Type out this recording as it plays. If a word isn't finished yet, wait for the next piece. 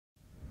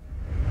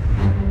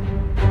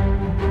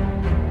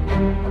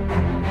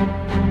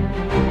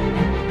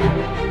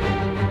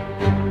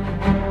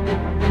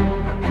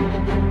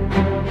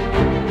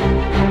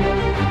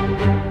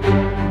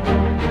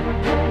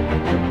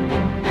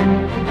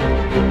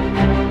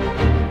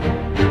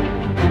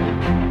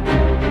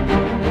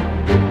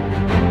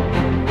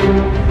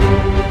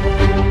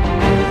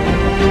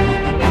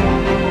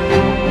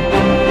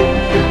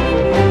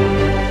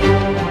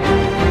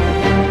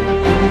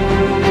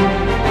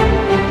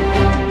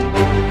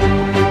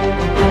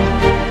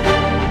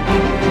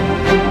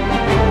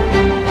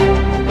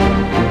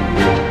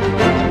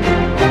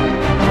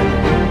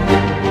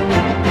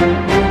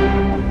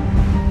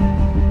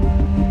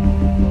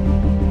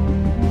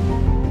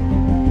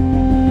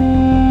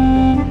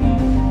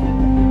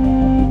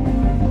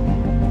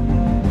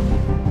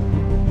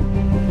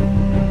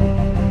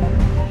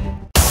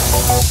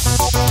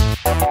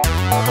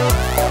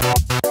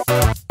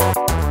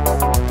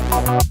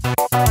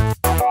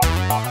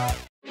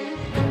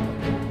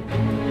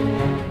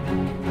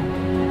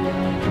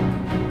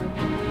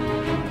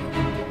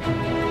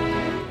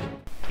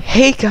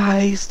Hey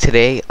guys,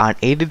 today on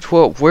Aden's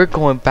World we're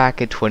going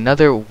back into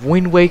another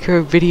Wind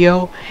Waker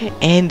video,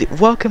 and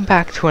welcome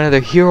back to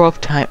another Hero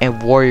of Time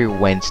and Warrior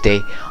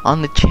Wednesday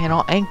on the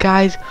channel. And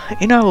guys,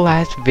 in our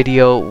last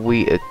video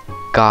we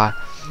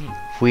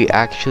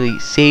actually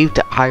saved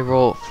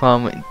Hyrule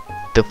from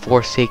the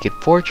Forsaken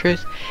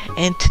Fortress,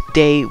 and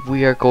today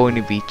we are going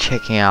to be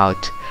checking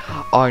out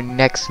our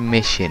next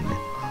mission.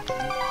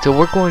 So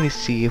we're going to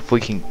see if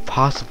we can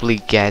possibly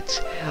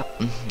get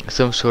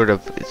some sort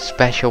of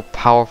special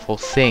powerful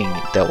thing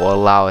that will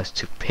allow us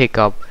to pick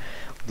up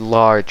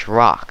large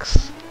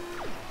rocks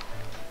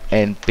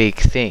and big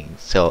things.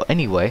 So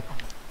anyway,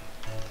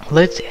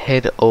 let's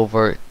head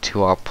over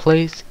to our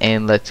place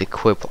and let's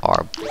equip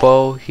our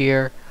bow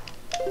here.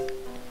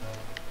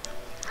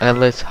 And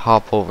let's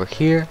hop over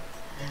here.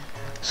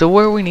 So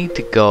where we need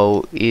to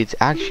go is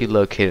actually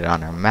located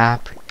on our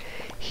map.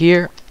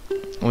 Here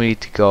we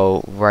need to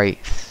go right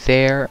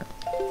there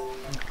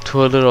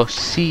to a little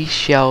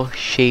seashell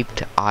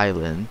shaped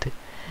island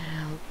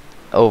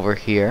over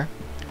here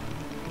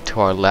to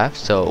our left.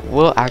 So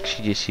we'll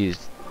actually just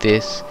use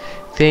this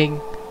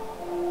thing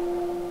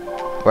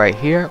right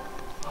here.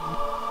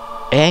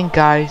 And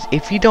guys,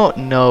 if you don't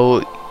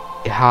know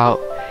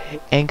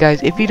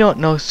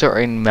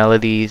certain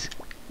melodies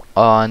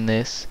on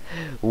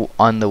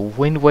the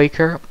Wind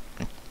Waker,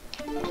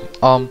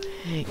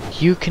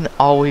 you can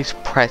always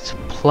press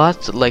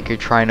plus like you're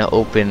trying to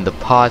open the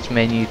pause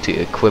menu to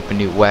equip a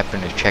new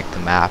weapon or check the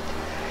map.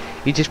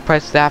 You just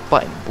press that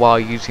button while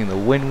using the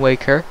Wind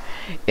Waker,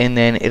 and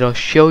then it'll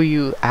show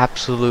you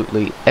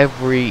absolutely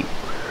every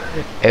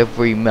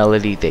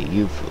melody that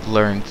you've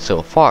learned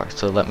so far.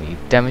 So let me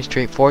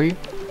demonstrate for you.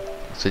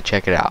 So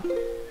check it out.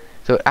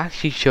 So it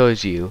actually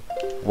shows you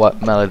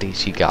what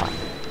melodies you got.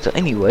 So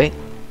anyway,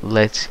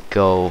 let's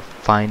go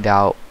find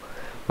out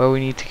where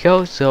we need to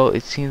go. So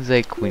it seems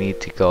like we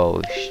need to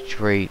go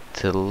straight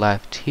to the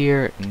left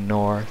here,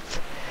 north.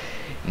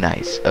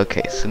 Nice.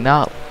 Okay, so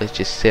now let's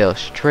just sail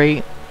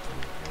straight.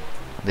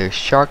 There's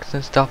sharks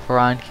and stuff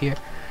around here.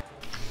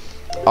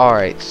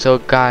 Alright, so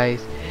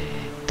guys,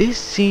 this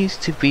seems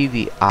to be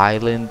the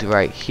island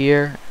right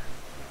here.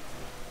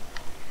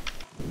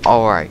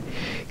 Alright,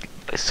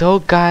 so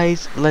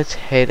guys, let's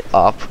head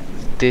up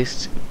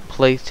this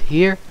place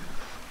here.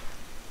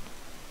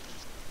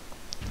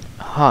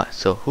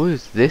 So who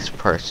is this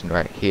person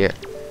right here?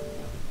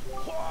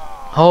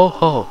 Ho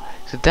ho,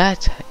 so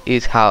that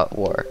is how it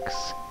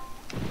works.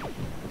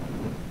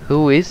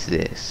 Who is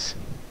this?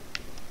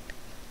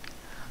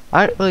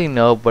 I don't really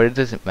know, but it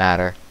doesn't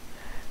matter.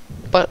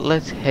 But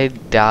let's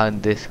head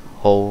down this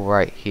hole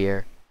right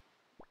here.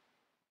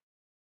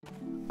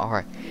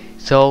 Alright,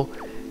 so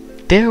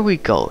there we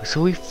go.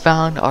 So we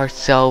found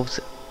ourselves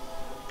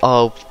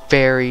a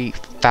fairy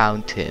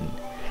fountain.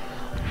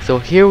 So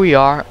here we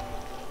are.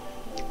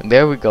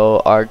 There we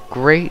go, our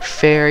great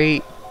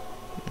fairy.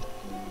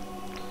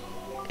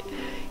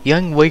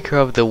 Young Waker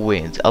of the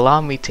Winds,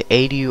 allow me to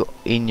aid you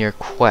in your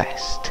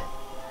quest.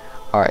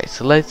 Alright,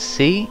 so let's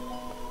see.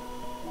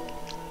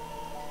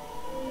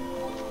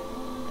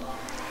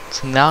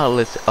 So now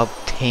let's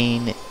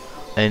obtain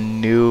a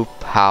new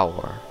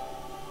power.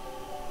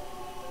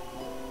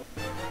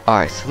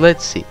 Alright, so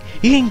let's see.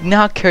 You can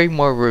now carry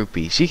more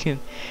rupees. You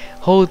can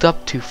hold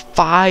up to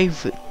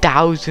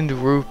 5,000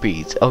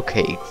 rupees.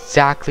 Okay,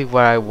 exactly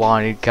what I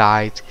wanted,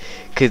 guys,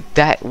 because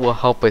that will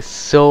help us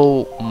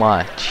so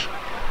much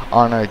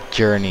on our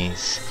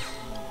journeys.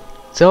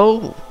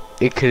 So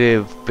it could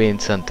have been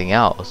something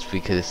else,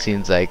 because it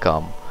seems like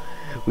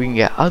we can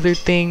get other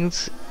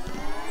things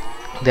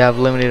that have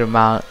limited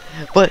amount,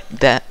 but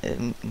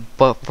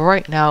for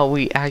right now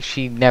we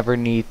actually never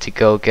need to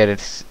go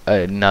get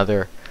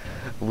another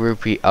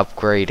rupee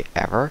upgrade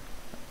ever.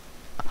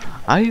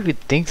 I don't even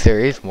think there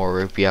is more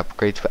rupee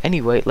upgrades, but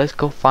anyway, let's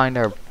go find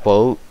our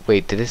boat.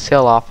 Wait, did it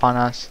sail off on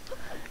us?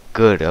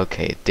 Good,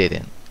 okay, it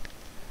didn't.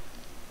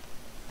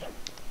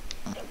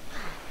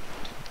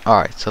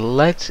 Alright, so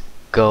let's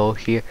go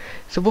here.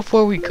 So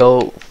before we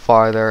go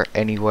farther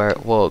anywhere,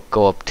 we'll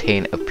go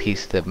obtain a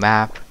piece of the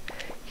map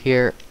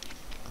here.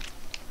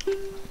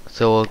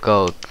 So we'll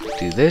go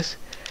do this.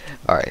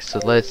 Alright, so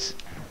let's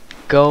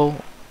go.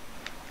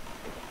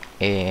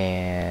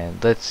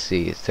 And let's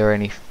see, is there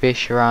any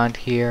fish around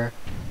here?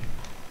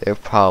 There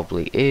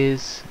probably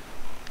is.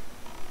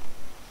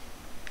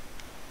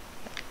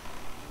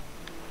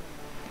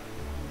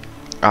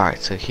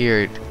 Alright, so here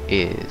it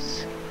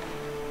is.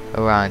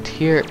 Around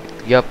here,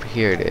 yup,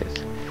 here it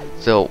is.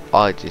 So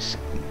I'll just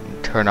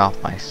turn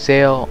off my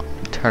sail,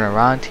 turn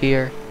around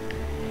here,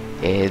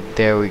 and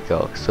there we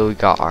go. So we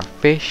got our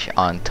fish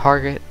on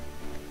target.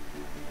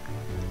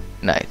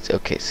 Nice.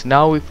 Okay, so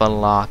now we've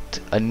unlocked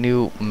a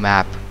new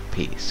map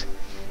piece.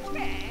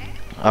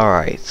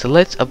 Alright, so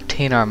let's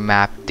obtain our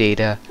map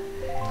data.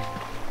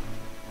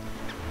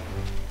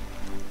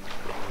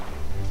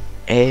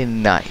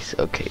 And nice.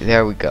 Okay,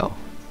 there we go.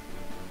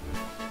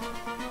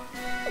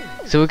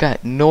 So we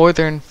got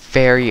Northern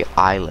Fairy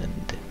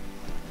Island.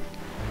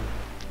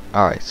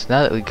 Alright, so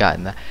now that we've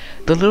gotten that,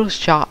 the little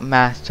shop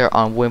master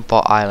on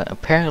Windfall Island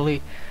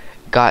apparently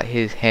got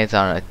his hands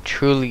on a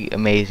truly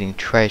amazing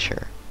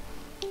treasure.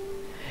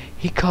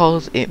 He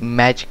calls it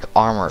magic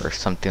armor or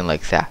something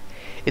like that.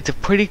 It's a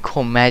pretty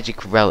cool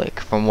magic relic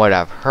from what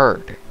I've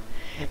heard.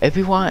 If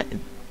you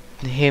want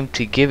him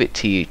to give it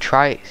to you,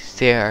 try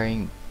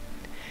staring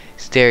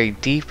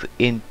deep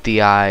in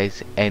the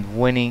eyes and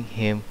winning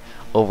him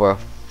over a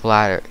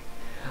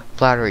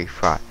flattery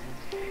fraud.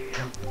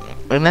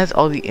 And that's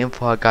all the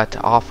info I got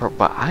to offer,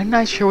 but I'm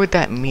not sure what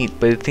that means.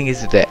 But the thing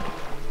is that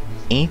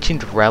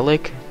ancient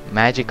relic,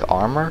 magic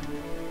armor,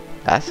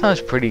 that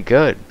sounds pretty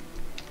good.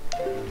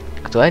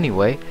 So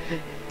anyway,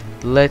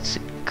 let's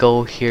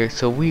go here.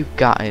 So we've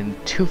gotten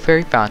 2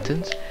 fairy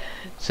fountains.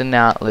 So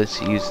now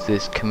let's use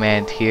this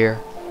command here,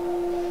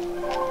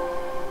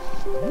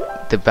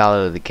 the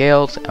Ballad of the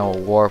Gales, and we'll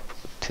warp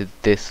to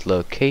this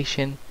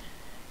location.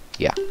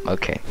 Yeah,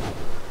 okay.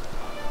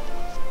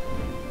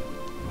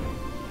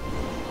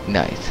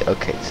 Nice.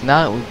 Okay, so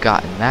now that we've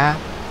gotten that,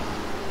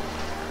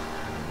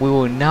 we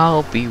will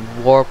now be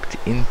warped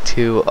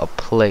into a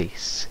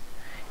place.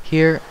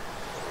 Here.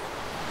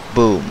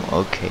 Boom.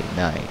 Okay,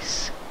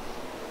 nice.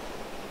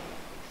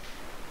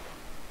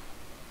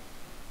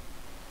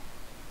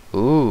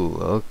 Ooh,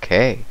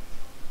 okay.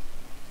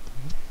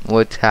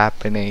 What's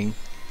happening?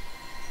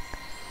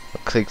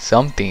 Looks like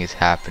something is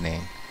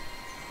happening.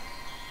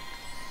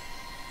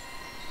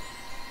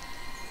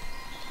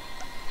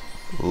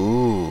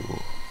 Ooh.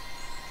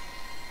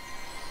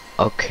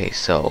 Okay,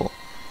 so.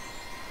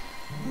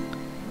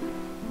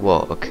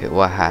 Whoa, okay,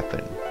 what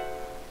happened?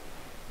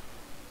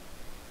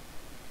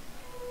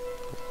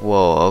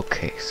 Whoa,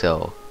 okay,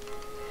 so.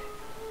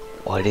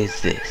 What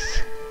is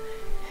this?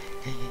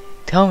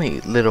 Tell me,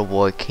 little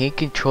boy, can you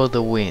control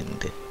the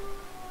wind?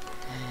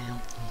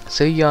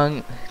 So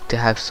young to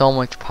have so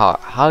much power,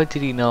 how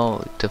did he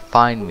know to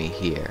find me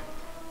here?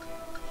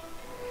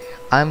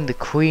 I'm the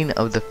queen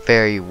of the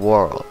fairy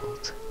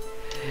world.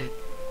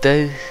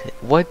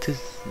 What does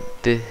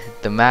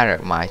the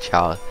matter, my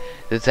child?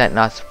 Does that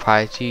not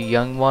surprise you,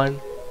 young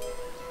one?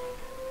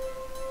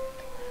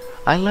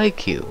 I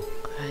like you,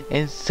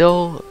 and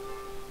so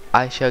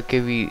I shall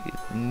give you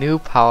new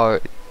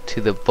power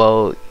to the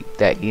bow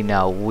that you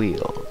now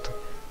wield.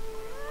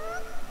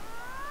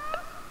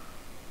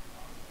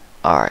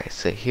 Alright,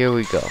 so here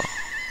we go.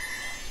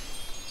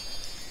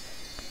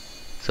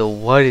 So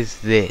what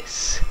is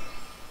this?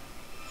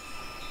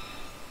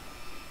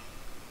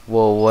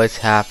 Whoa, what's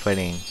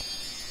happening?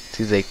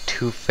 Seems like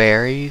 2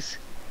 fairies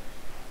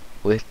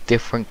with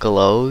different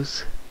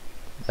glows.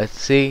 Let's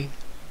see.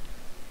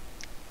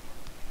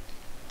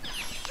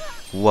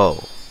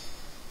 Whoa.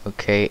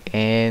 Okay,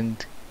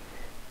 and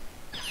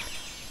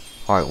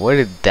alright, what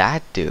did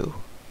that do?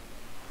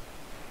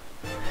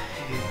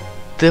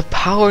 The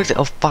powers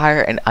of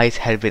fire and ice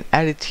had been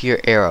added to your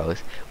arrows.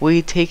 When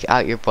you take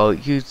out your bow,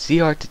 use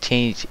ZR to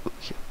change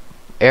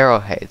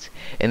arrowheads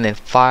and then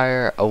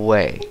fire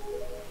away.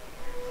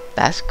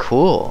 That's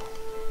cool.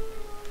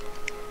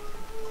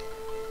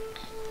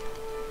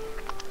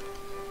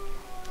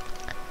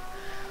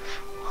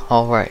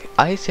 Alright,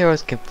 ice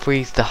arrows can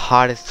freeze the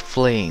hottest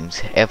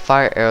flames, and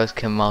fire arrows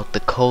can melt the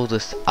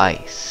coldest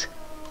ice.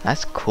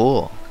 That's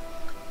cool.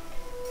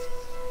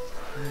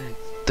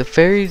 The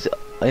fairies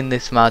in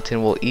this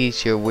mountain will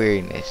ease your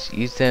weariness.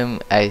 Use them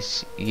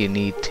as you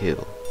need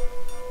to.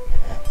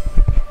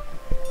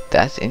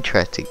 That's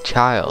interesting,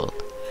 child.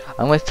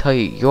 I must tell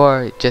you,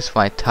 you're just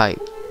my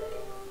type.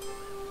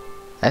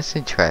 That's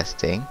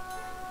interesting.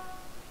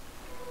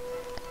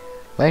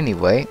 But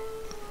anyway,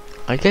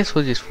 I guess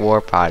we'll just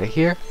warp out of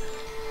here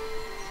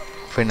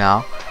for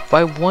now. But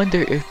I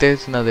wonder if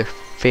there's another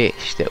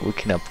fish that we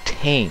can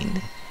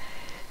obtain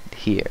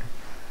here.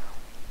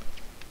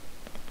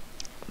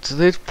 So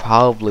there's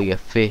probably a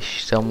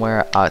fish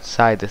somewhere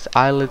outside this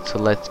island, so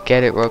let's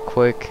get it real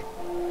quick.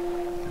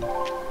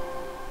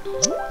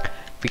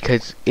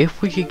 Because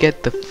if we could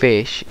get the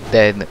fish,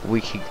 then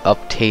we could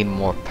obtain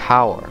more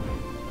power.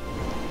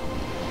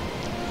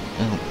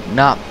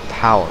 Not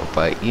power,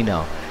 but you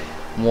know,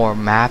 more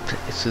maps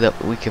so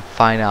that we can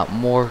find out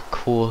more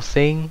cool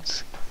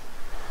things.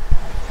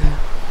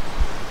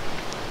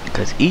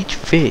 Because each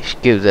fish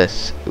gives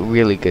us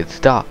really good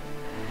stuff.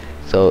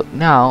 So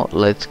now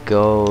let's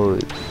go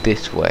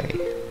this way.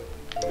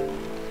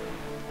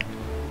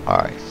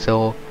 Alright,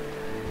 so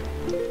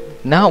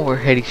now we're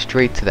heading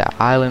straight to that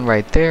island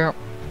right there.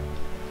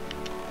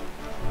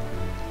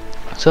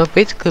 So it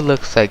basically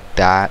looks like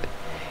that.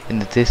 In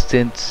the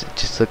distance, it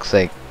just looks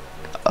like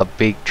a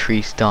big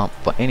tree stump.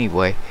 But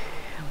anyway,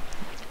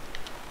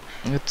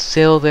 let's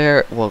sail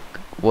there.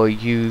 We'll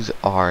use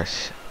our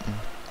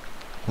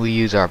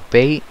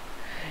bait,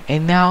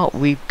 and now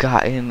we've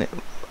gotten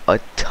a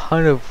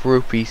ton of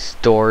rupee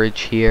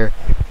storage here,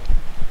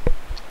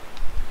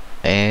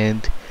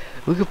 and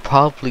we could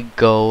probably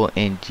go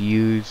and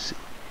use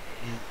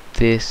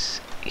this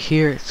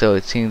here. So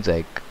it seems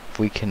like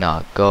we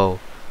cannot go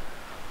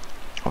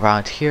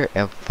around here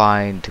and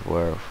find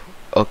where.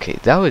 Okay,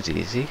 that was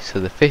easy. So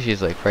the fish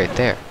is like right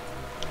there.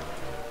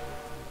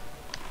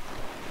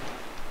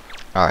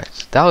 Alright,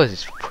 so that was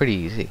just pretty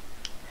easy.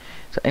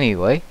 So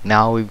anyway,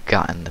 now we've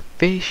gotten the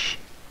fish.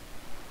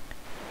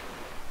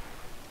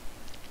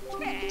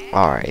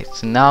 Alright,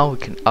 so now we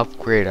can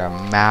upgrade our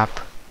map.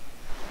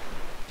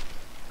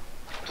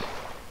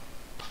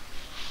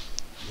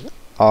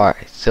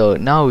 Alright, so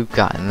now we've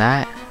gotten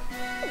that.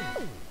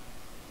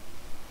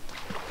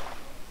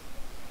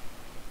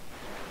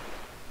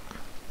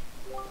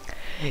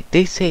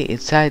 They say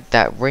inside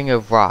that ring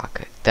of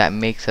rock that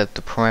makes up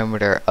the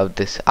perimeter of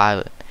this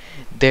island,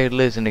 there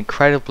lives an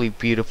incredibly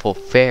beautiful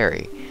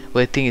fairy, but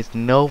the thing is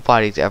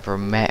nobody's ever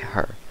met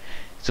her.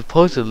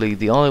 Supposedly,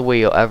 the only way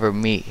you'll ever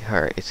meet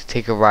her is to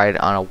take a ride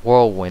on a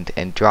whirlwind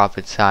and drop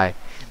inside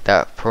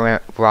that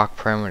rock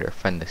perimeter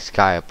from the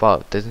sky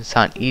above. Doesn't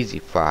sound easy,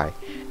 Fry.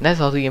 And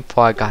that's all the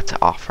info I got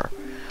to offer.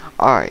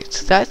 Alright,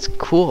 so that's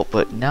cool,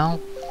 but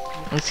now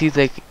it seems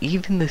like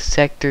even the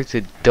sectors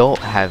that don't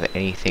have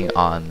anything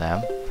on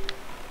them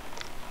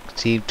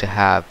seem to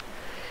have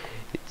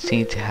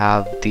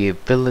the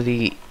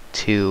ability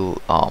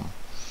to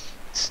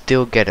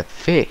still get a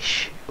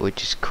fish,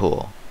 which is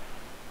cool.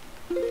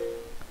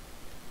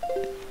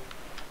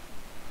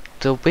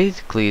 So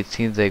basically it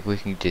seems like we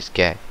can just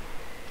get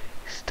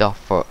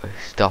stuff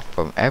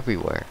from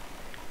everywhere.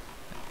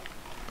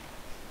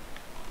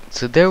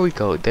 So there we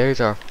go, there's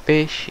our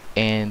fish,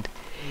 and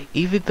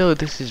even though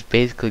this is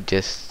basically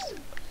just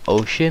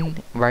ocean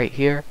right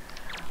here,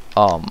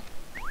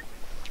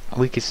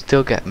 we can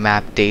still get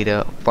map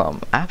data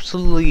from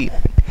absolutely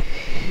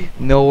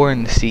nowhere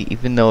in the sea,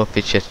 even though if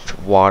it's just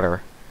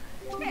water.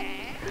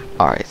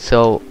 Alright,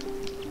 so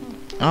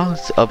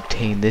let's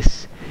obtain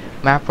this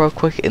map real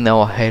quick, and then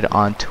we'll head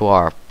on to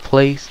our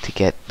place to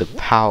get the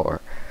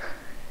power.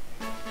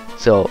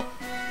 So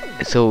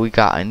we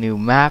got a new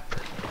map.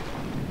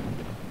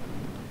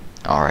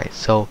 Alright,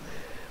 so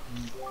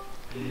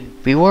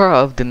beware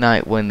of the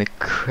night when the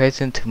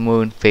crescent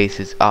moon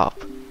faces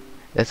up.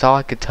 That's all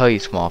I could tell you,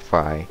 small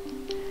fry.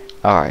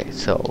 Alright,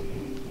 so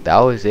that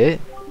was it.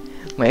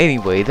 But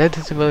anyway, that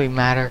doesn't really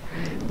matter,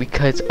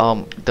 because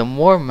the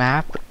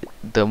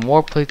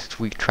more places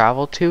we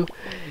travel to,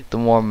 the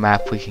more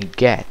map we can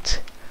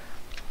get.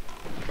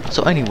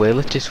 So anyway,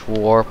 let's just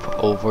warp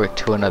over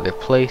to another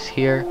place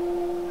here.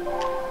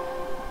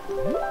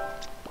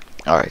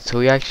 Alright, so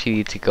we actually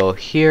need to go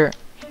here.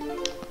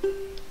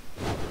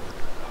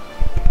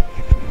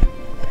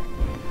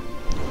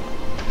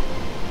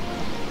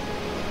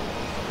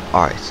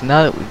 Alright, so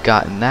now that we've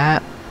gotten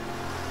that,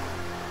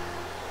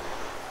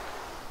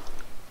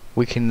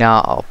 we can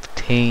now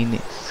obtain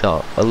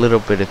a little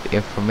bit of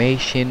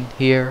information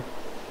here.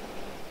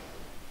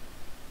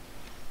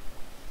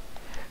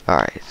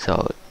 Alright,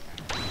 so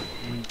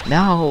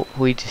now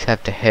we just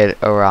have to head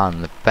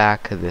around the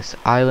back of this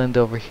island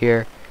over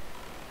here,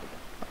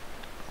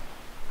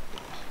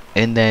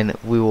 and then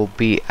we will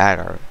be at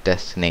our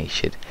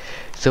destination.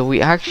 So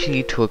we actually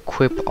need to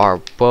equip our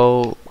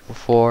bow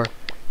before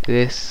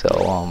this,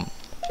 so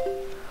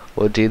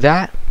we'll do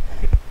that,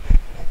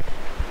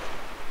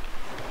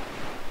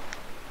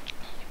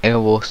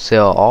 and we'll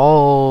sail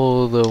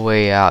all the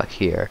way out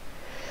here.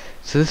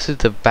 So this is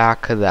the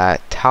back of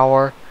that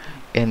tower,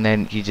 and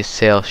then you just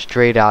sail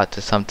straight out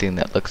to something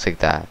that looks like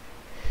that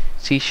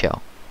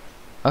seashell.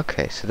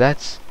 Okay, so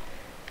that's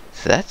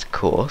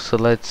cool. So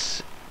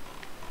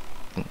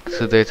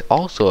there's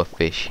also a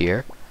fish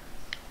here.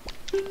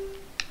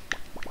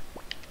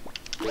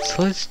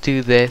 So let's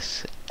do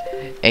this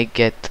and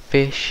get the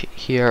fish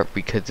here,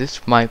 because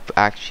this might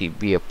actually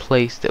be a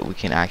place that we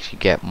can actually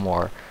get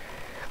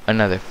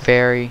another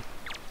ferry.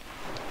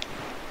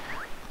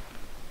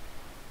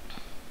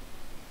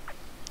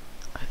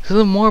 So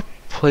the more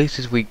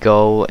places we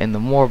go and the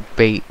more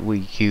bait we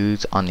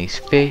use on these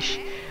fish,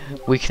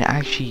 we can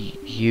actually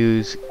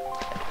use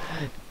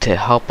to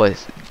help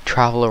us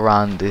travel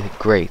around the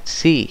Great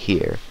Sea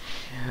here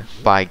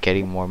by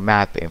getting more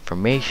map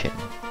information.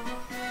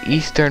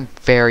 Eastern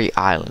Fairy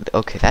Island.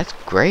 Okay, that's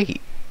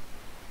great.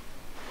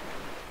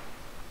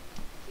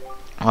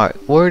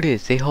 Alright, word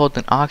is they hold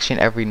an auction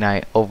every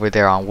night over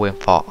there on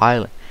Windfall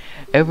Island.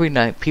 Every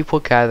night people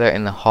gather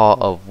in the Hall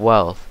of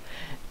Wealth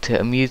to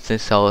amuse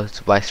themselves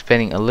by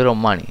spending a little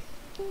money.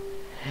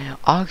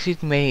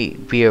 Auctions may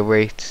be a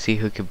race to see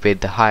who can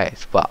bid the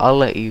highest, but I'll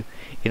let you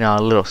in on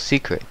a little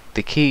secret.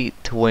 The key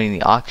to winning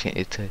the auction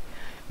is to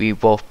be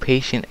both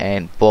patient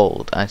and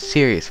bold. I'm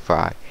serious,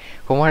 Fry.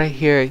 From what I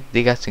hear,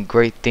 they got some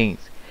great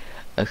things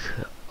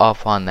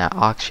up on that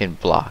auction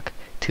block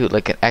too,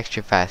 like an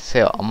extra fast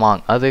sale,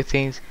 among other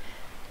things.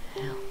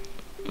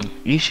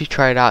 You should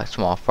try it out,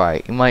 small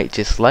fry. You might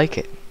just like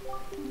it.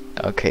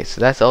 Okay,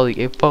 so that's all the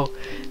info.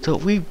 So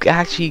we've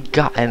actually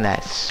gotten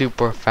that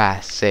super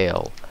fast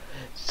sale.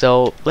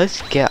 So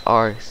let's get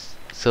our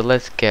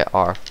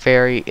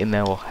ferry, and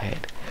then we'll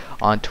head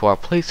on to our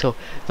place. So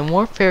the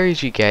more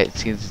ferries you get, it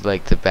seems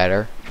like the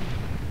better.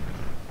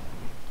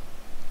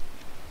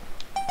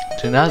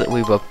 So now that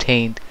we've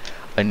obtained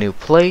a new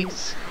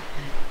place,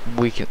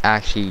 we can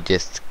actually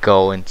just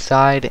go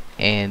inside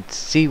and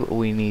see what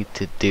we need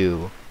to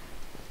do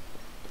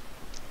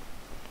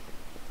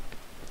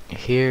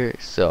here.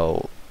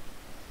 So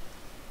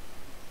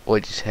we'll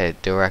just head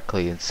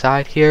directly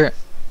inside here,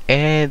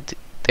 and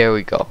there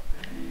we go.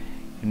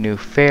 New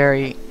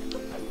fairy.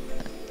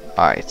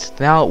 Alright, so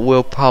now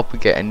we'll probably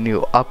get a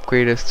new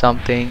upgrade or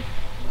something.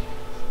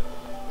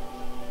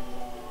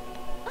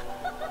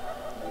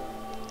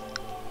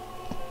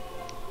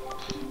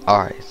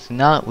 Alright, so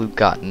now that we've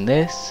gotten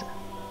this,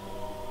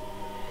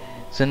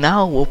 so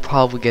now we'll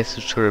probably get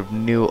some sort of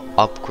new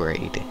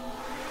upgrade.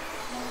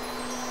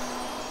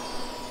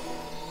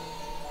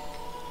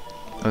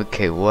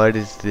 Okay, what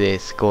is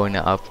this going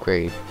to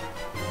upgrade?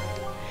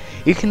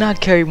 You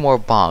cannot carry more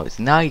bombs.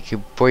 Now you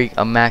can bring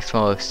a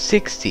maximum of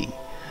 60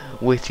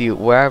 with you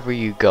wherever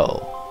you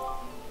go.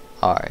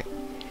 Alright.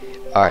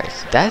 Alright,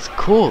 so that's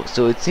cool.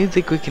 So it seems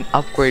like we can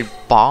upgrade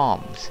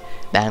bombs.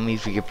 That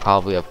means we could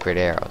probably upgrade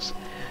arrows.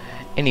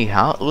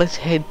 Anyhow, let's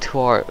head to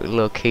our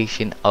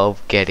location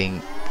of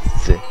getting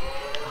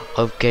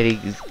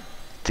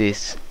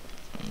this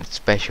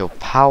special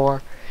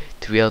power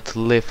to be able to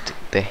lift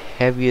the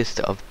heaviest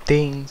of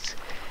things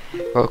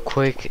real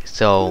quick.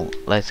 So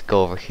let's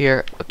go over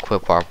here,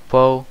 equip our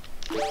bow,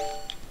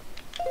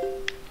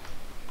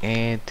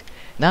 and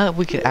now that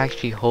we can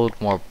actually hold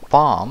more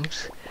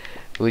bombs,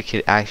 we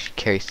could actually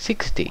carry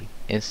 60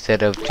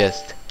 instead of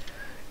just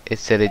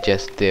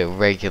the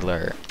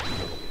regular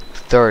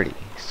 30.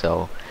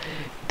 So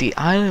the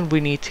island we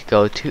need to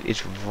go to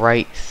is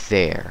right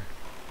there.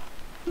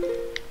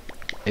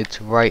 It's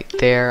right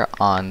there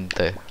on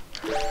the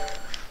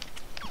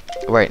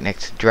right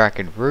next to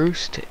Dragon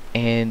Roost,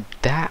 and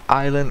that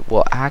island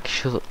will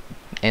actually,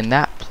 and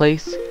that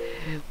place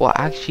will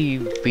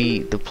actually be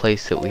the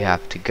place that we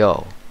have to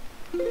go.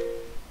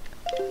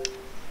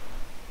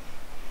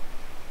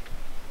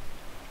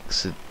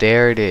 So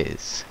there it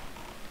is.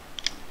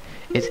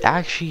 It's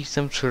actually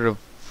some sort of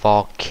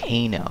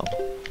volcano.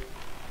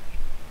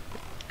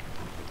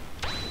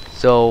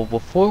 So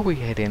before we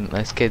head in,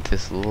 let's get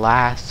this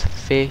last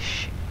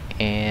fish,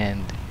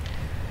 and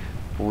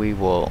we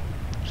will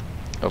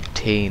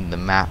obtain the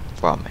map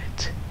from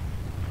it.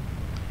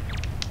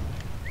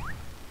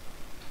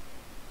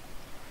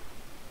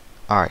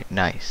 Alright,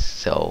 nice.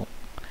 So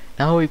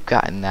now we've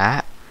gotten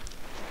that.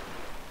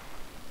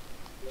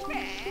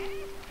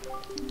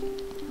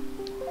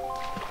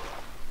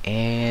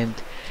 And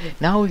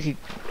now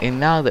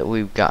now that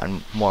we've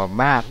gotten more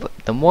map,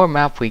 the more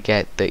map we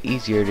get, the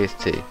easier it is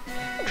to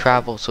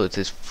travel. So it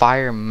says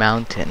Fire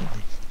Mountain.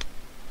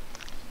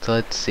 So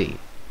let's see.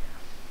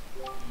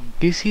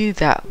 You see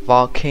that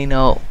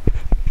volcano?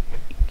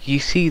 You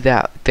see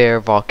that their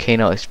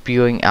volcano is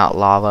spewing out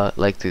lava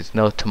like there's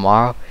no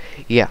tomorrow?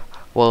 Yeah,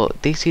 well,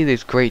 they see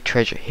there's great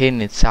treasure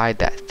hidden inside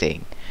that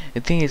thing.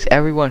 The thing is,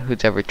 everyone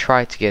who's ever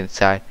tried to get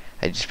inside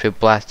has just been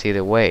blasted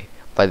away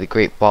by the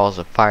great balls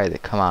of fire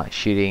that come out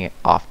shooting it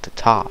off the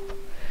top.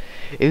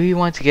 If you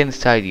want to get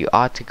inside, you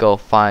ought to go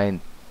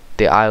find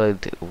the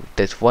island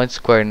that's 1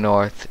 square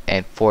north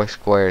and 4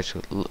 squares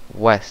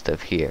west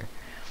of here.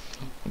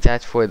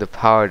 That's where the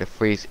power to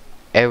freeze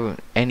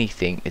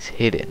anything is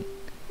hidden.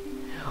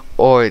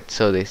 Or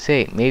so they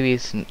say. Maybe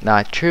it's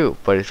not true,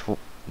 but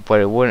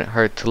it wouldn't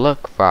hurt to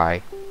look,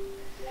 Fry.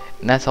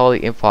 And that's all the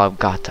info I've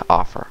got to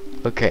offer.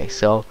 Okay,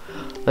 so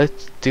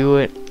let's do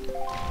it.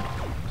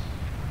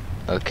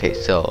 Okay,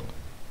 so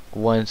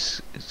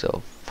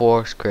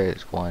 4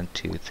 squares, 1,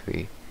 2,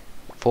 3,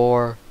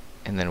 4,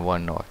 and then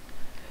 1 north.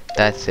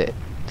 That's it.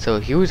 So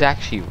he was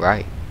actually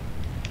right.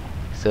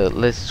 So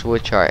let's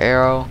switch our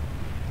arrow.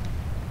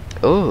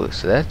 Oh,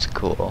 so that's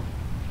cool.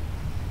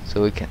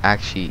 So we can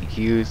actually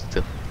use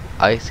the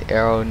ice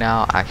arrow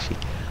now. Actually,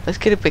 let's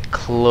get a bit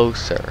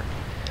closer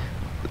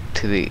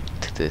to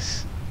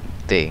this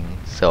thing.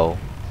 So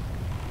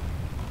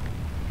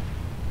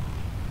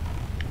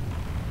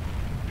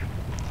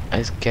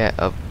let's get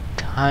a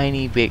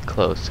tiny bit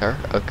closer.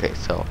 Okay,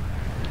 so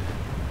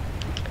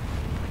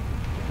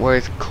we're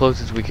as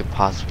close as we could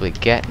possibly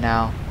get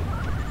now.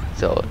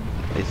 So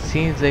it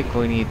seems like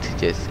we need to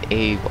just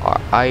aim our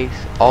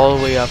ice all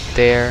the way up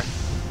there.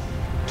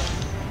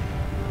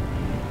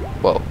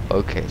 Whoa,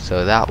 okay,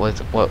 so that was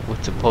what was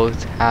supposed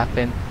to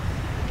happen.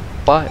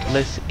 But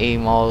let's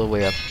aim all the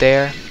way up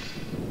there.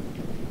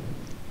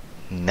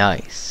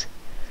 Nice.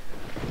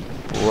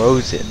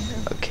 Frozen.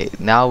 Okay,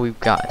 now we've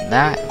gotten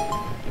that.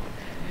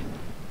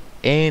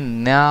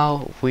 And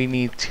now we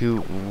need to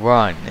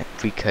run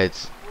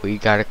because we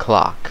got a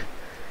clock.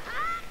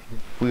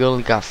 We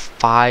only got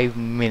 5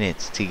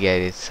 minutes to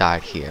get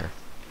inside here.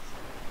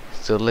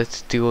 So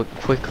let's do it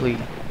quickly.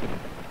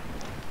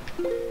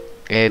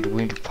 And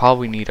we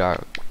probably need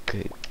our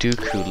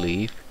Dooku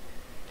leaf.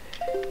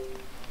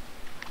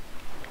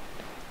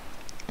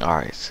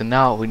 Alright, so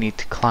now we need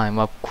to climb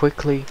up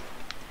quickly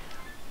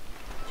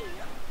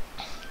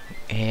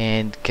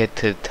and get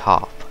to the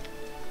top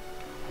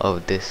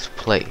of this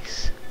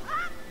place.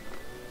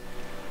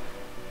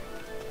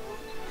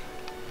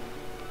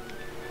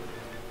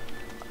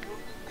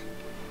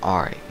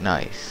 Alright,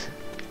 nice.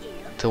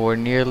 So we're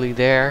nearly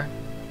there.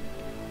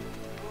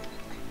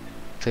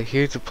 So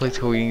here's the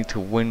place where we need to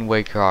Wind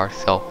Waker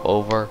ourselves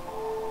over.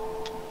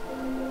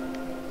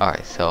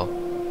 Alright, so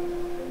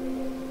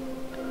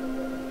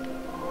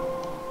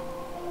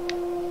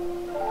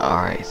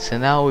Alright, so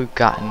now we've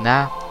gotten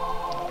that.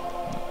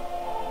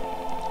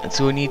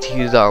 So we need to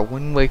use our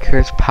Wind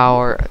Waker's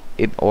power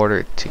in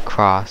order to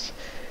cross.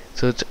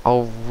 So it's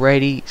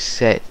already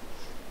set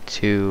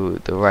to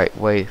the right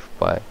way,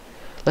 but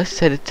let's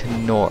set it to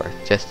north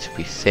just to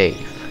be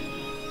safe.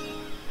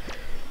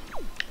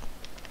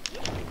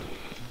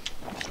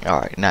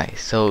 Alright,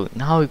 nice. So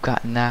now we've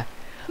gotten that.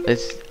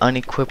 Let's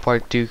unequip our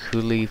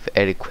Dooku Leaf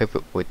and equip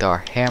it with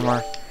our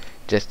hammer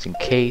just in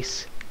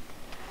case.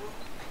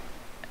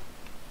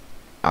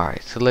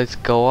 Alright, so let's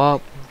go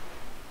up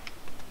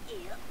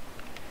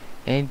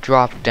and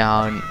drop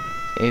down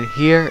in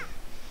here.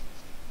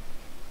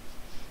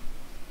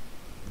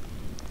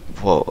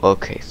 Whoa,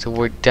 okay, so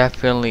we're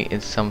definitely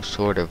in some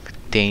sort of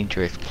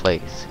dangerous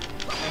place.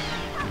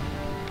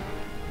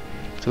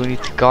 So we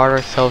need to guard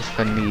ourselves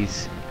from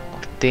these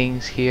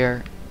things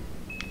here.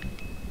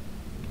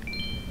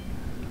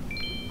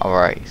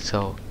 Alright,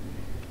 so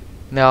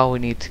now we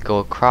need to go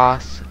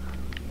across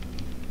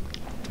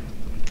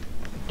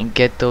and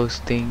get those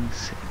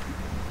things.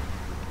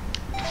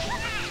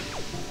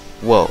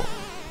 Whoa.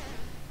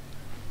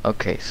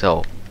 Okay,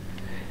 so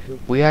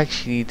we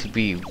actually need to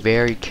be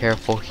very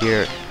careful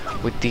here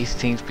with these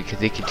things because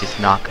they could just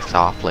knock us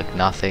off like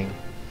nothing.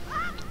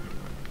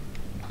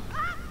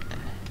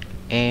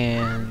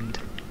 And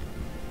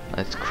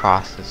let's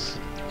cross this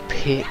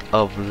pit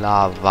of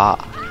lava.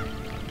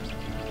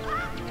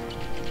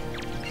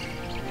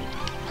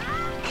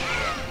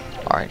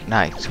 Alright,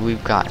 nice. So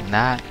we've gotten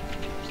that.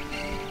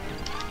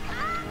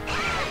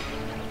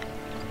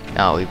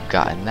 Now we've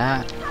gotten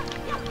that.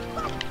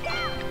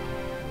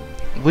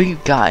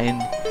 We've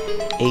gotten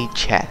a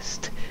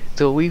chest.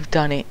 So we've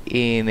done it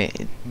in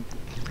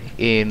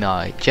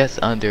just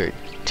under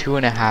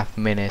 2.5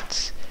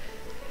 minutes.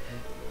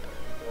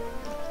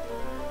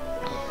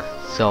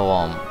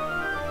 So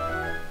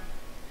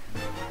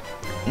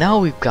now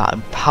we've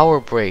gotten power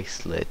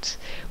bracelets.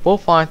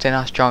 Both arms are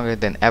now stronger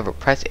than ever.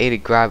 Press A to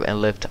grab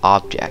and lift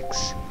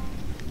objects.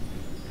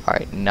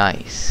 Alright,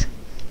 nice.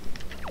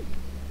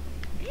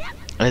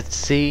 Let's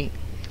see.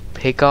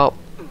 Pick up.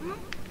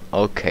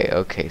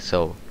 Okay,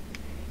 so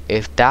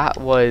if that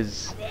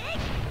was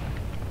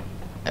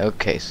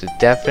okay, so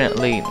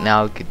definitely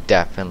now we could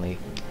definitely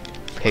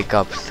pick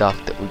up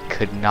stuff that we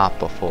could not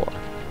before.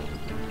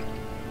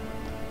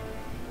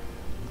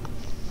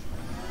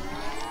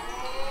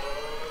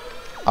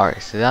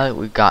 Alright, so now that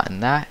we've gotten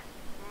that,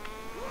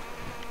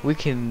 we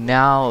can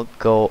now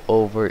go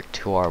over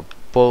to our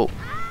boat.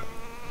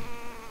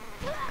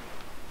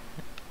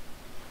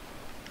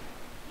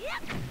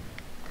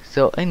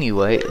 So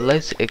anyway,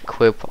 let's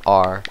equip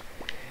our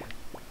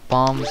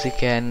bombs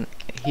again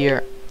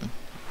here.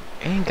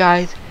 And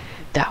guys,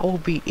 that will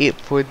be it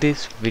for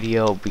this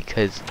video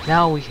because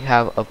now we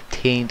have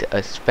obtained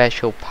a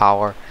special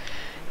power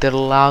that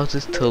allows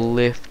us to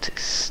lift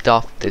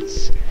stuff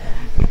that's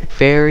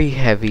very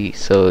heavy,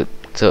 so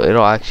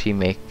it'll actually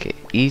make it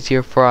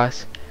easier for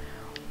us.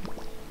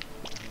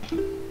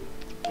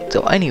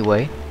 So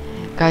anyway,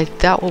 guys,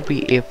 that will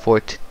be it for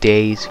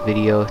today's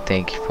video.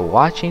 Thank you for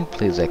watching.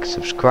 Please like,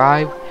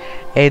 subscribe,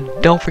 and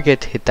don't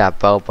forget to hit that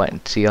bell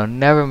button so you'll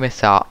never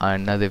miss out on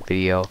another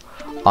video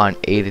on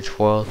Aden's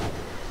World.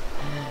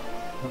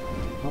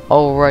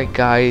 Alright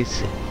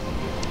guys,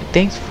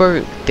 thanks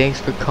for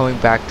coming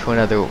back to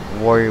another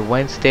Warrior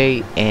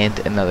Wednesday and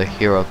another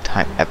Hero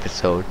Time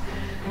episode.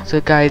 So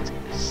guys,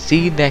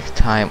 see you next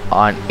time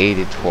on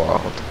Aden's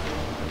World.